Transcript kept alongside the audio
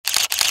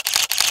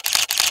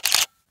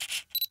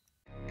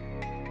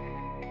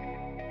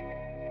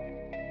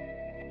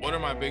One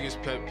of my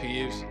biggest pet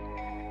peeves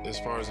as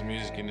far as the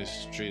music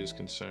industry is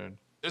concerned,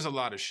 there's a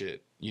lot of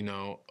shit, you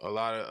know, a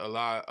lot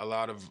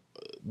of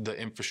the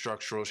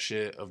infrastructural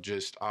shit of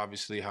just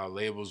obviously how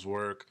labels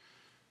work,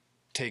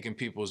 taking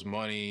people's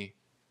money,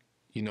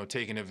 you know,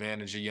 taking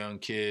advantage of young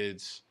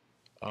kids,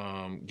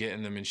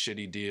 getting them in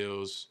shitty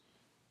deals,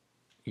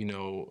 you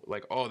know,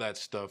 like all that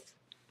stuff.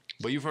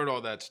 But you've heard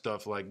all that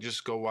stuff. Like,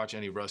 just go watch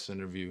any Russ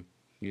interview,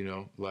 you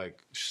know,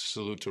 like,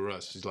 salute to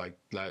Russ. He's like,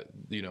 that,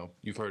 you know,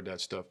 you've heard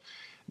that stuff.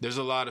 There's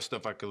a lot of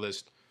stuff I could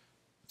list.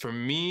 For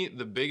me,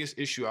 the biggest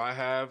issue I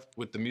have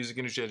with the music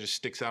industry that just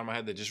sticks out in my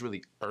head, that just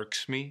really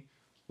irks me,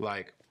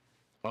 like,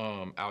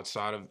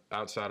 outside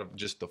of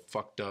just the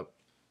fucked up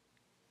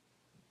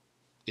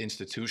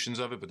institutions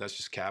of it, but that's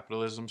just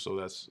capitalism, so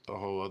that's a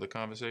whole other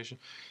conversation,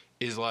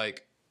 is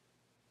like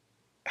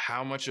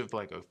how much of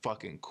like a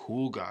fucking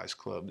cool guys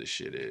club this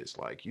shit is.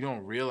 Like, you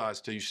don't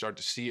realize till you start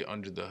to see it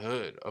under the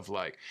hood of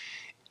like,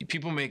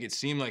 people make it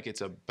seem like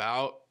it's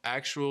about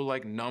actual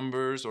like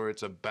numbers or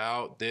it's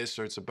about this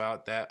or it's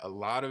about that. A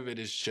lot of it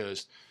is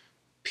just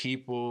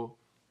people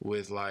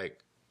with like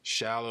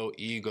shallow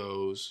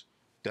egos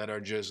that are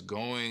just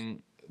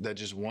going, that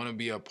just want to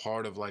be a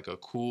part of like a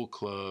cool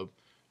club,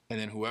 and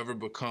then whoever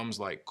becomes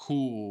like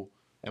cool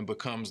and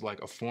becomes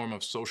like a form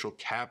of social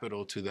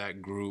capital to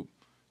that group,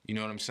 you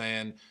know what I'm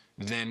saying,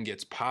 then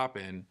gets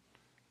popping.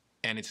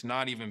 And it's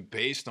not even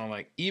based on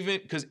like,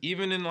 even because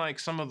even in like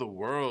some of the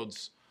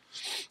worlds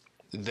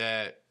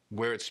that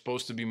where it's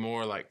supposed to be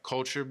more like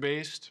culture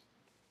based,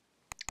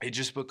 it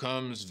just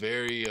becomes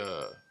very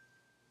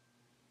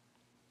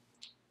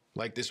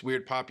like this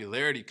weird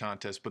popularity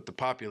contest, but the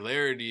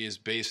popularity is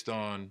based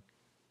on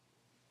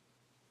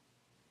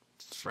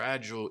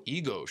fragile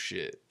ego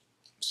shit.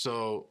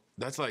 So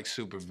that's like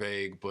super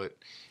vague, but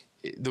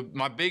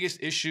my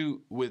biggest issue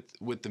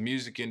with the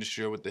music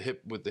industry or with the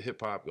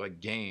hip hop like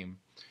game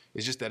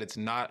is just that it's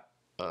not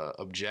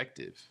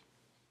objective,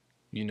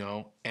 you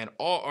know, and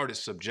all art is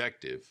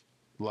subjective,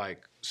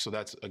 like, so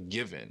that's a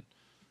given.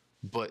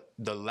 But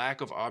the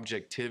lack of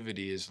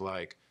objectivity is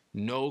like,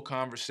 no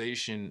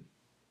conversation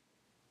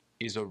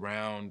is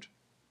around,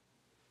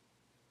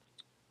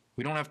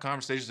 we don't have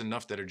conversations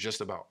enough that are just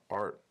about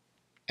art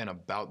and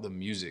about the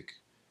music.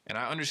 And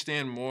I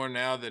understand more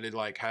now that it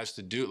like has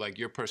to do like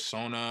your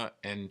persona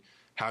and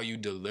how you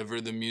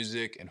deliver the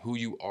music and who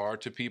you are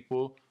to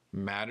people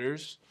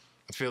matters.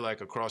 I feel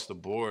like across the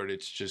board,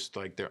 it's just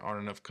like there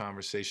aren't enough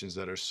conversations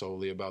that are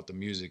solely about the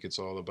music. It's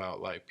all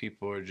about like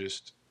people are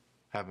just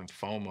having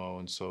FOMO,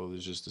 and so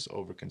there's just this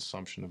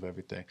overconsumption of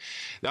everything.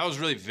 That was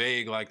really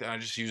vague. Like, I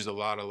just used a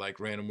lot of like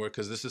random words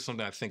because this is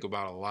something I think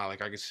about a lot.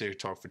 Like, I could sit here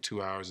talk for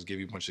 2 hours and give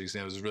you a bunch of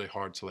examples. It's really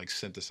hard to like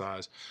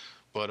synthesize,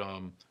 but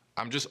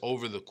I'm just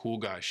over the cool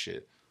guy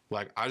shit.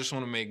 Like, I just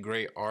want to make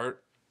great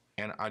art,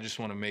 and I just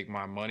want to make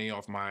my money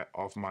off my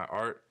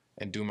art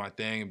and do my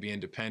thing and be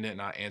independent and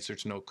not answer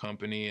to no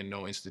company and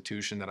no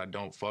institution that I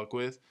don't fuck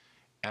with.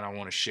 And I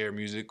want to share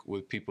music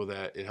with people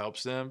that it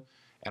helps them,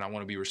 and I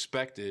want to be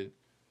respected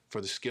for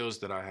the skills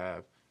that I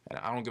have. And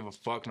I don't give a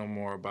fuck no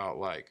more about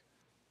like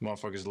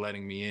motherfuckers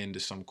letting me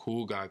into some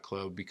cool guy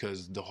club,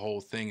 because the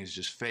whole thing is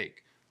just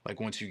fake. Like,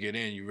 once you get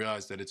in, you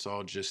realize that it's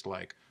all just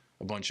like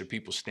a bunch of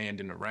people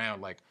standing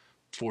around, like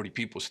 40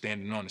 people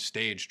standing on a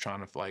stage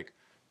trying to like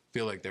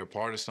feel like they're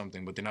part of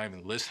something, but they're not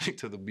even listening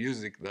to the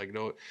music. Like,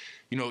 no,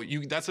 you know,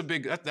 that's a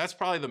big, that's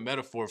probably the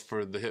metaphor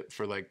for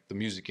for like the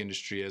music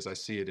industry as I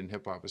see it in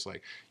hip hop. It's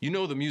like, you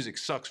know, the music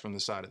sucks from the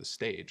side of the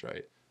stage,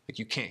 right? Like,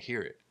 you can't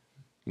hear it.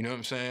 You know what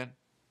I'm saying?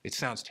 It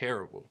sounds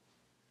terrible,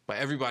 but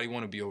everybody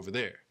want to be over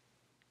there.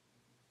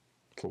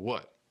 For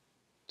what?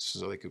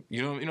 So like,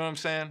 you know what I'm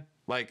saying?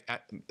 Like,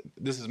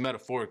 this is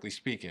metaphorically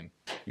speaking.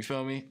 You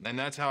feel me? And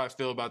that's how I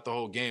feel about the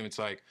whole game. It's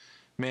like,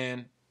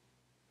 man,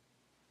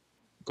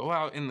 go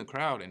out in the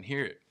crowd and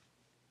hear it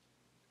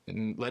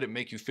and let it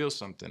make you feel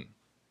something,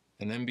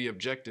 and then be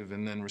objective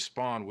and then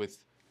respond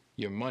with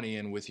your money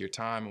and with your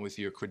time and with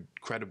your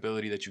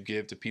credibility that you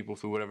give to people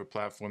through whatever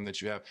platform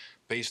that you have,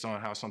 based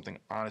on how something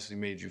honestly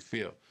made you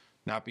feel,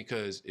 not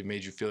because it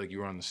made you feel like you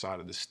were on the side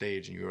of the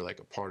stage and you were like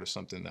a part of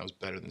something that was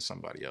better than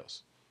somebody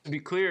else. To be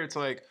clear, it's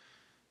like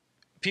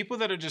people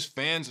that are just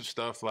fans of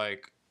stuff,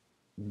 like,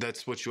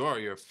 that's what you are.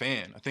 You're a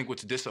fan. I think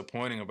what's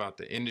disappointing about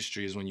the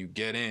industry is when you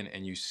get in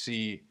and you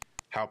see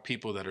how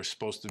people that are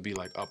supposed to be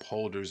like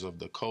upholders of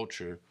the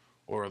culture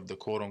or of the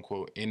quote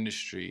unquote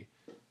industry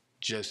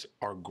just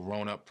are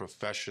grown up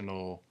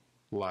professional,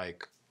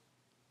 like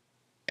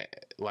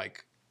I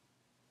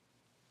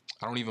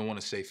don't even want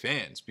to say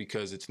fans,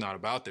 because it's not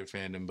about their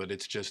fandom, but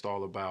it's just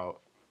all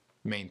about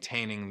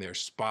maintaining their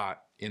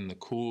spot in the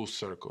cool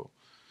circle.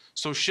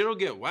 So shit'll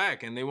get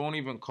whack and they won't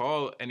even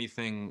call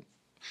anything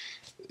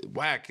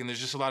whack, and there's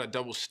just a lot of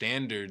double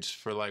standards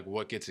for like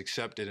what gets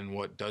accepted and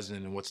what doesn't,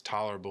 and what's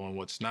tolerable and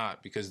what's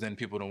not, because then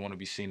people don't want to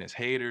be seen as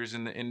haters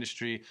in the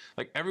industry.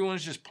 Like,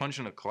 everyone's just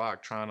punching a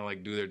clock trying to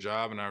like do their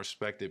job, and I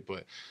respect it,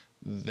 but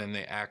then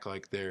they act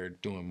like they're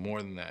doing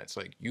more than that. It's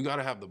like, you got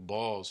to have the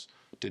balls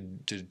to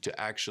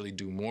actually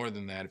do more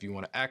than that if you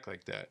want to act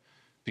like that,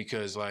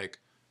 because like,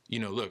 you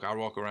know, look, I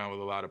walk around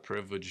with a lot of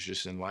privilege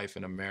just in life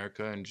in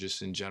America and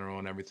just in general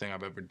and everything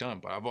I've ever done.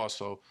 But I've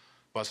also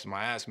busted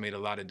my ass, made a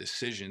lot of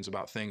decisions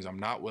about things I'm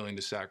not willing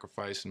to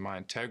sacrifice in my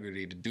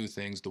integrity to do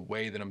things the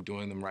way that I'm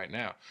doing them right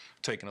now.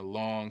 Taking a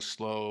long,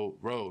 slow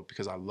road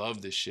because I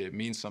love this shit. It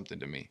means something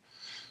to me.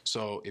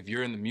 So if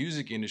you're in the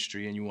music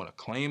industry and you want to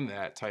claim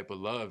that type of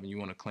love and you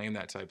want to claim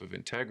that type of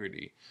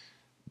integrity,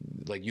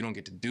 like, you don't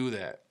get to do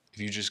that if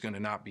you're just going to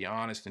not be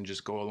honest and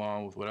just go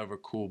along with whatever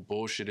cool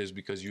bullshit is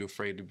because you're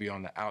afraid to be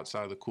on the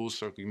outside of the cool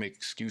circle. You make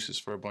excuses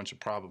for a bunch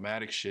of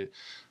problematic shit.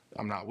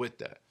 I'm not with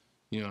that.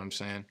 You know what I'm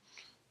saying?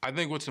 I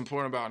think what's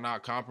important about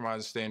not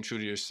compromising, staying true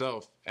to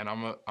yourself, and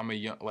I'm a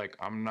young, like,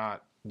 I'm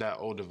not that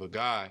old of a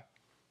guy,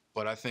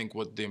 but I think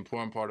what the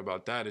important part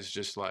about that is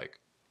just like,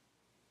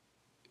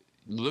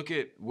 look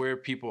at where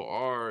people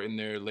are in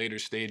their later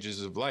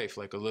stages of life,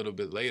 like a little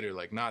bit later,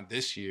 like not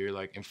this year,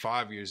 like in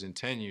 5 years, in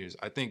 10 years.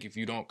 I think if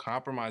you don't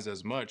compromise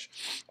as much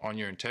on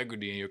your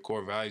integrity and your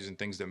core values and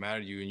things that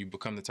matter to you, and you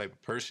become the type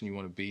of person you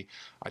want to be,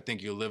 I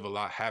think you'll live a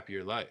lot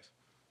happier life.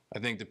 I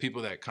think the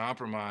people that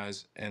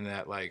compromise and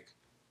that like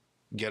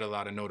get a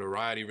lot of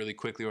notoriety really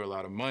quickly or a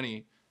lot of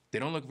money, they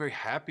don't look very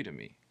happy to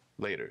me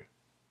later.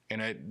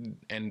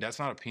 And that's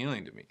not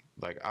appealing to me.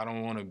 Like, I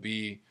don't want to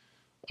be,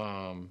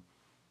 I'm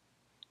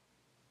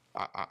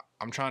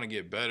trying to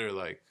get better,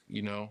 like,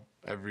 you know,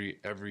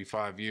 every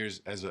 5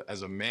 years as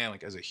a man,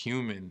 like as a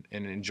human,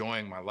 and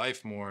enjoying my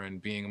life more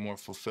and being a more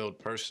fulfilled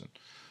person.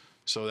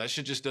 So that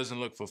shit just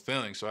doesn't look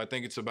fulfilling. So I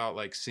think it's about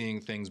like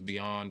seeing things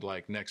beyond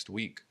like next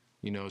week,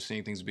 you know,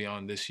 seeing things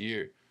beyond this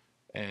year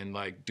and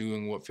like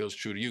doing what feels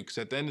true to you. Because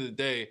at the end of the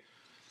day,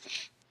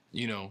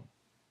 you know,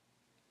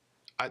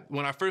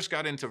 when I first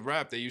got into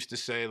rap, they used to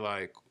say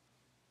like,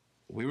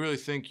 we really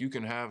think you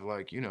can have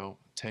like, you know,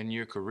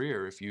 10-year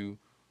career if you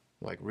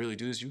like really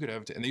do this. You could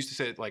have, and they used to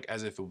say it like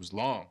as if it was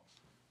long.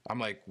 I'm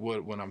like,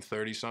 what? When I'm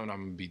 30 something,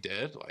 I'm gonna be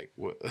dead? Like,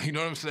 what? You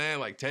know what I'm saying?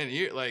 Like 10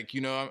 years? Like, you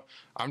know,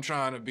 I'm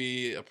trying to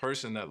be a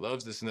person that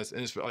loves this and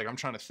that's like, I'm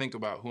trying to think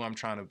about who I'm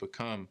trying to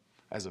become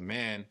as a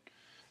man,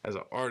 as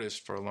an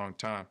artist for a long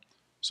time.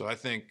 So I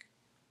think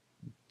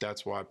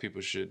that's why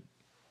people should,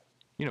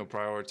 you know,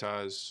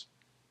 prioritize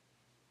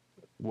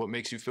what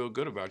makes you feel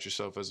good about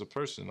yourself as a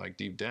person, like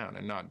deep down,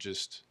 and not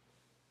just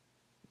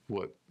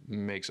what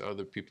makes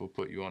other people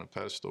put you on a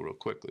pedestal real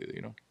quickly,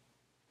 you know?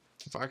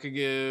 If I could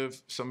give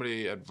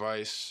somebody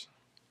advice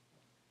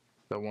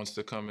that wants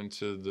to come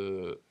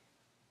into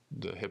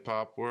the hip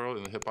hop world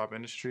and the hip hop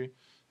industry,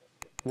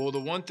 well, the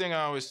one thing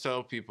I always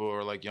tell people,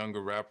 or like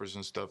younger rappers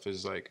and stuff,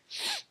 is like,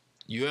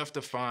 you have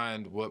to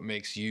find what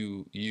makes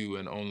you you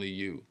and only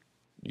you,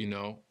 you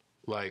know?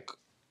 Like,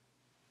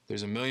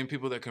 there's a million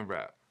people that can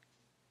rap.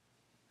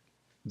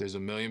 There's a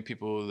million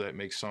people that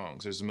make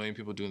songs. There's a million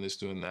people doing this,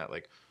 doing that.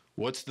 Like,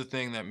 what's the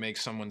thing that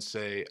makes someone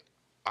say,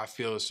 I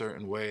feel a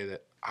certain way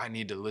that I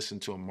need to listen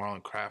to a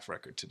Marlon Craft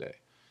record today?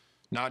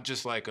 Not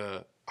just like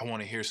I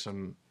want to hear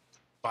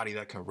somebody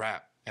that can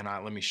rap and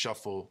let me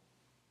shuffle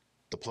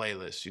the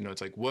playlist. You know,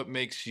 it's like, what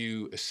makes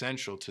you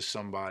essential to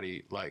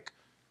somebody, like,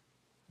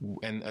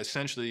 and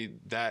essentially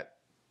that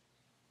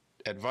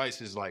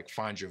advice is like,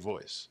 find your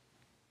voice.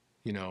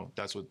 You know,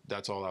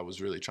 that's all I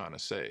was really trying to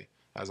say.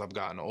 As I've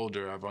gotten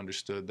older, I've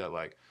understood that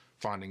like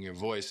finding your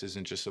voice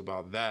isn't just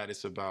about that.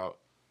 It's about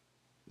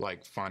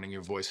like finding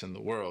your voice in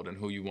the world and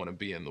who you want to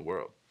be in the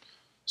world.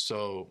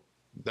 So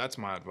that's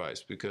my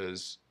advice,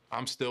 because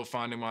I'm still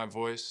finding my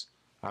voice.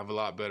 I have a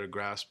lot better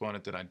grasp on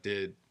it than I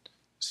did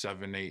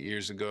 7, 8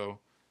 years ago.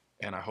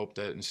 And I hope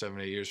that in 7,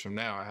 8 years from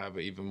now, I have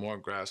an even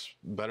more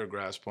better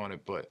grasp on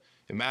it. But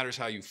it matters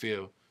how you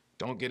feel.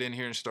 Don't get in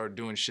here and start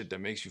doing shit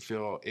that makes you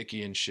feel all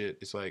icky and shit.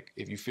 It's like,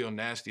 if you feel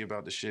nasty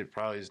about the shit,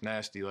 probably it's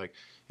nasty. Like,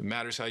 it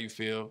matters how you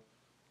feel.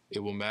 It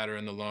will matter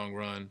in the long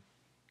run.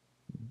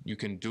 You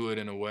can do it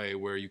in a way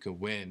where you can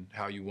win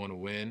how you want to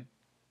win,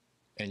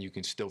 and you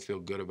can still feel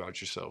good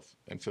about yourself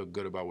and feel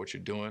good about what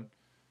you're doing.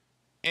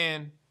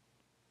 And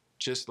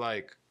just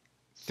like,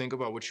 think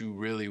about what you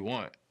really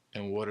want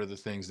and what are the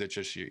things that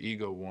just your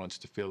ego wants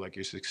to feel like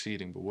you're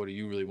succeeding. But what do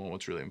you really want?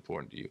 What's really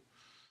important to you?